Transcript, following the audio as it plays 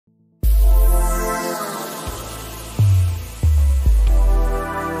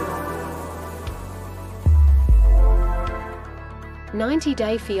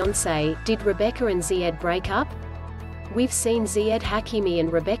90-Day Fiancé, did Rebecca and Zied break up? We've seen Zied Hakimi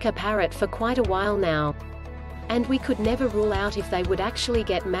and Rebecca Parrott for quite a while now. And we could never rule out if they would actually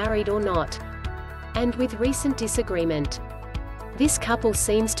get married or not. And with recent disagreement, this couple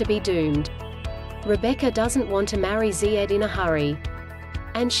seems to be doomed. Rebecca doesn't want to marry Zied in a hurry.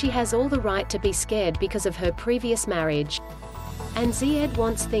 And she has all the right to be scared because of her previous marriage. And Zied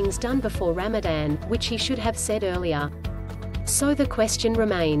wants things done before Ramadan, which he should have said earlier. So the question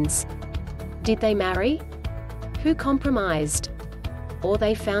remains: did they marry? Who compromised? Or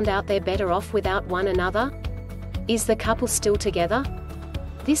they found out they're better off without one another? Is the couple still together?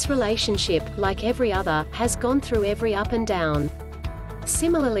 This relationship, like every other, has gone through every up and down.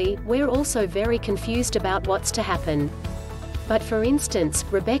 Similarly, we're also very confused about what's to happen. But for instance,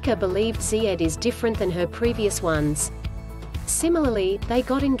 Rebecca believed Zied is different than her previous ones. Similarly, they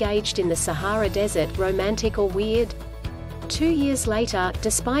got engaged in the Sahara Desert. Romantic or weird? 2 years later,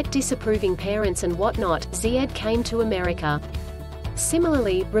 despite disapproving parents and whatnot, Zied came to America.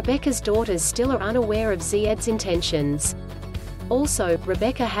 Similarly, Rebecca's daughters still are unaware of Zied's intentions. Also,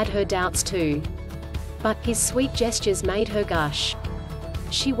 Rebecca had her doubts too. But his sweet gestures made her gush.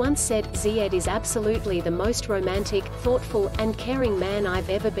 She once said, "Zied is absolutely the most romantic, thoughtful, and caring man I've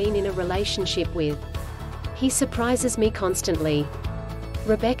ever been in a relationship with. He surprises me constantly."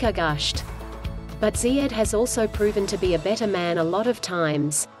 Rebecca gushed. But Zied has also proven to be a better man a lot of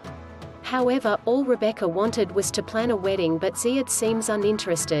times. However, all Rebecca wanted was to plan a wedding, but Zied seems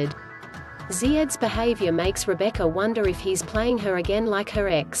uninterested. Zied's behavior makes Rebecca wonder if he's playing her again like her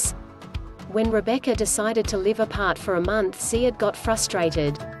ex. When Rebecca decided to live apart for a month, Zied got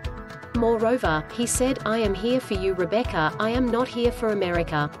frustrated. Moreover, he said, "I am here for you, Rebecca, I am not here for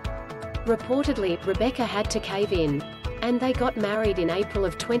America." Reportedly, Rebecca had to cave in. And they got married in April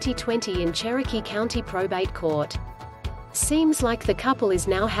of 2020 in Cherokee County Probate Court. Seems like the couple is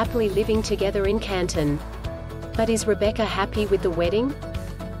now happily living together in Canton. But is Rebecca happy with the wedding?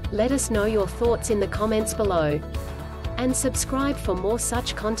 Let us know your thoughts in the comments below. And subscribe for more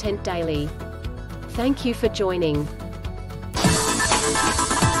such content daily. Thank you for joining.